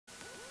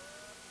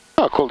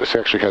Oh, cool. This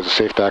actually has a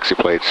safe taxi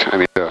plates. I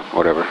mean,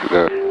 whatever.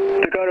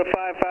 Dakota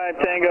 55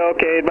 Tango,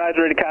 okay,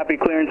 advisor ready to copy,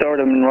 clearance over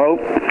to Monroe.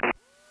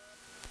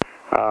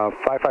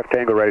 55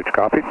 Tango ready to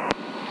copy.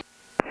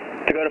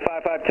 Dakota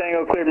 55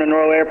 Tango, cleared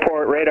Monroe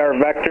Airport, radar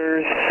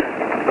vectors.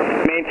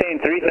 Maintain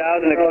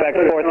 3,000, expect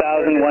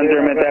 4,000,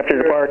 10 minutes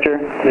after departure.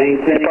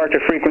 Departure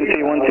frequency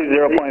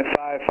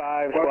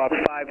 120.55, squawk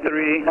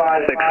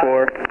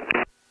 5364.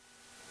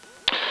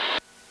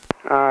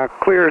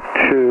 Clear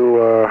to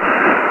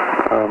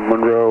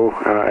Monroe,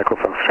 Echo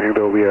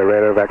Foxtrot, we are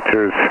radar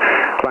vectors.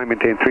 Climb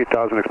maintain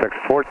 3,000, expect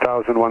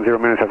 4,000,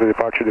 10 minutes after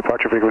departure.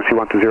 Departure frequency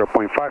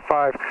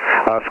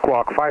 120.55,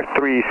 squawk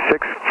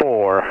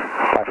 5364,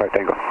 55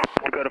 Tango.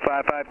 Dakota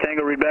 55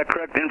 Tango, read back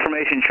correct.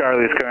 Information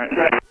Charlie is current.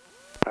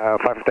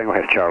 55 Tango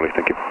has Charlie,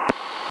 thank you.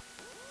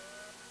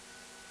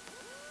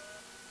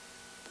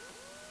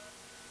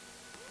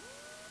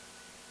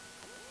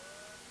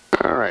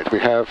 All right, we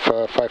have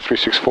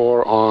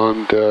 5364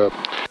 on the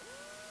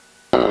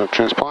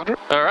transponder.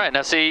 All right,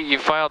 now see, you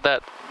filed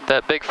that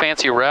big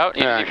fancy route.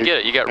 You get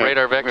it. You got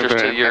radar vectors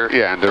to your.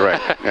 Yeah, and they're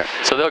right. Yeah.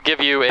 So they'll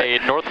give you a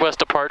northwest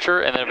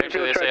departure, and then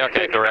eventually they say,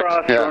 okay,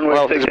 direct. Yeah.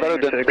 Well,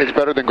 it's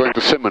better than going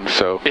to Simmons.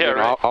 So yeah, you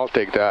know, right. I'll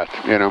take that.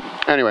 You know.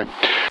 Anyway.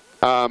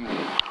 All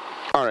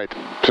right.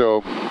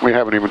 So we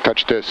haven't even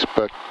touched this,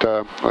 but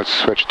let's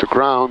switch to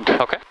ground.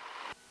 Okay.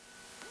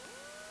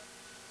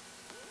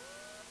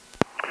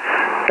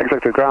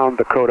 Exit to ground,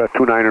 Dakota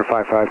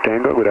 2955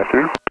 Tango. Good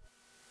afternoon.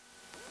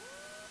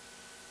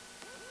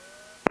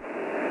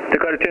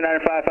 Dakota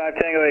 2955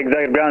 Tango,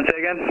 executive ground, say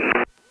again.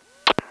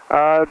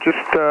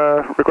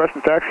 Just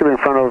requesting taxi in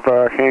front of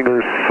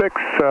hangar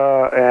 6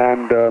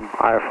 and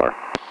IFR.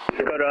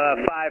 Dakota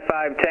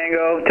 55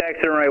 Tango,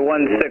 taxi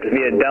runway 16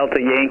 via Delta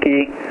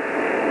Yankee,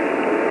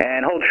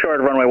 and hold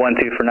short of runway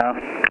 12 for now.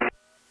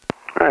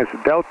 All right, so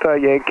Delta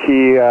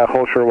Yankee,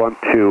 hold short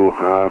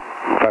 12,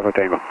 55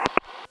 Tango.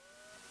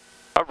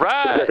 All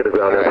right. Executive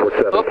ground, airport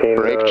 17.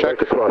 Brake check.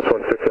 To cross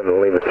 16 and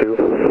Lima 2.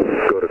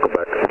 Go to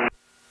Quebec.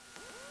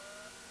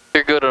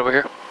 You're good over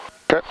here.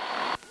 Okay.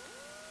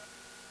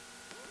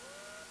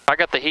 I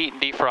got the heat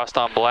and defrost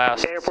on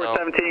blast. Airport so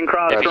 17,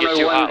 cross if it gets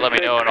too hot, let me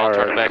know and I'll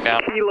turn it back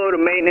down. Kilo to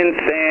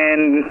maintenance,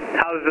 and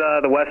how's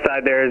the west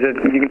side there? Is it,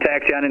 you can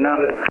taxi on it now?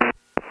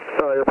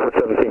 Airport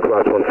 17,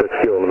 cross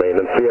 16, fuel and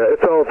maintenance. Yeah,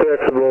 it's all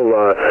taxable.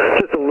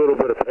 Just a little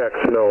bit of X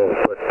snow,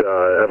 but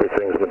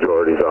everything's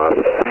majority's off.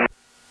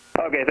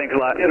 Okay, thanks a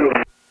lot.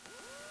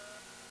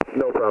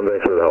 No problem,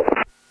 thanks for the help.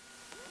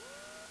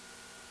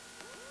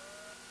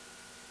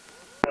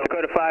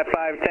 Dakota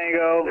 55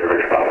 Tango,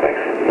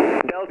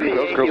 Delta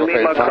Yankee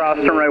Lima, cross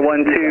runway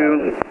 12.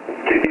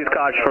 Use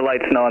caution for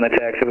light snow on the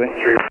taxiway.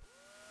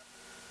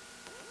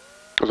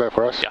 Was that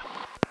for us? Yeah.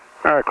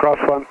 All right, cross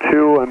 12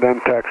 and then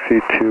taxi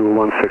to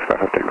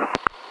 1655 Tango.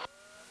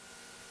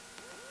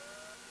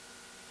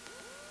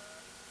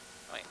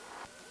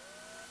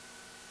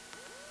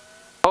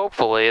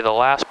 Hopefully, the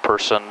last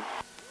person.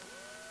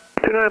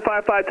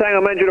 2955 Tango,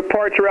 amend your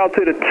departure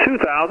altitude at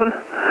 2,000.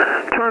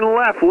 Turn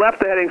left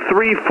to heading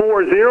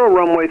 340,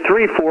 runway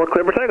 34,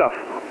 clear for takeoff.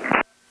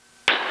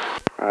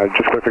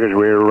 Just quick figures,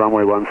 we're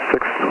runway 16.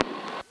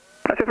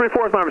 I say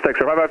 34 is my mistake,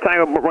 sir. 55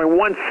 Tango,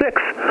 runway 16.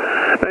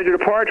 Amend your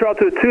departure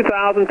altitude at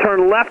 2,000.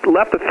 Turn left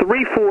to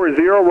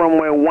 340,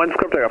 runway 16,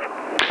 clear for takeoff.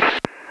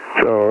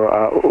 So,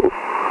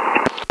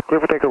 clear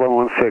for takeoff,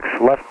 runway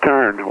 16. Left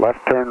turn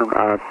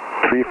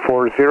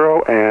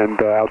 340 and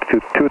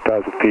altitude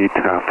 2,000 feet,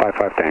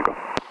 55 Tango.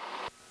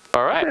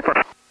 All right.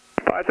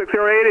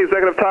 56080,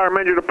 executive tower,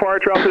 amend your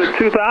departure altitude at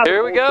 2,000.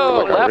 Here we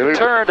go. Left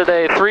turn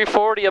today,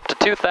 340 up to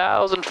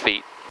 2,000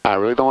 feet. I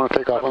really don't want to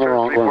take off on the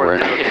wrong runway.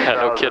 Yeah,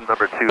 no kidding.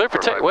 Clear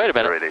for wait a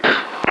minute.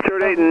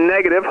 08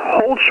 negative,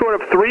 hold short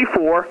of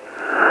 34,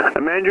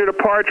 amend your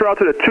departure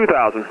altitude at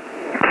 2,000.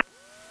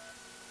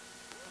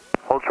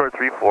 Hold short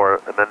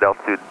 34 and then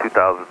altitude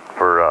 2000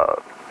 for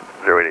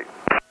 088.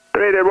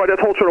 08, everybody,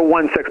 that's hold short of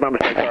 16, my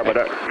mistake, sorry about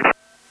that.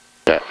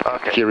 Yeah,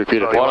 okay. Can you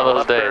repeat it? One of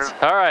those days.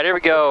 All right, here we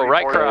go.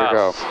 Right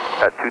cross.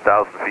 At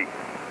 2,000 feet.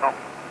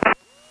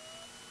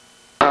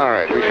 All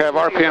right, we have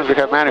RPMs, we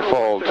have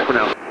manifold.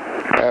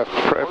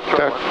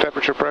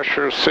 Temperature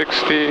pressure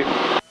 60.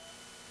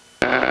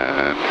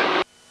 And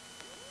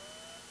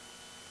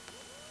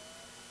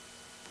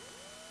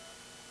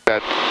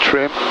that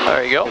trim.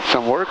 There you go. Did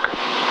some work.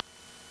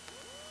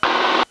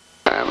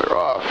 And we're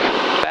off.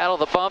 Battle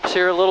the bumps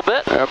here a little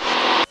bit. Yep.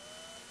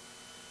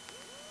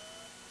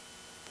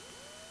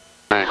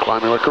 And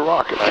climbing like a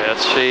rocket.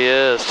 Yes, she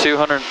is.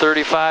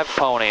 235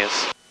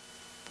 ponies.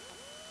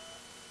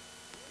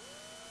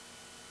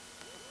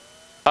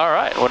 All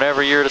right,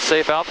 whenever you're at a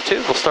safe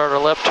altitude, we'll start our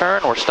left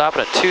turn. We're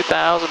stopping at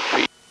 2,000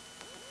 feet.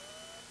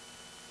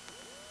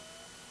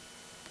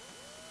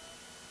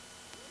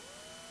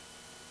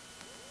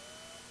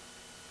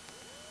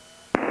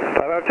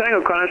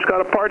 Tango, Connor,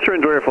 got a departure,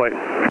 enjoy your flight.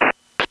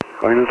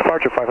 Going to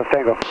departure, 55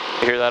 Tango.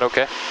 You hear that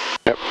okay?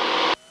 Yep.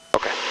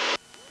 Okay.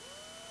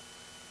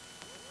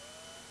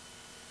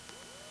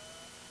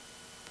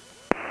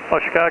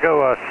 Well,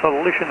 Chicago,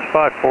 Solutions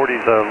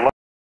 540's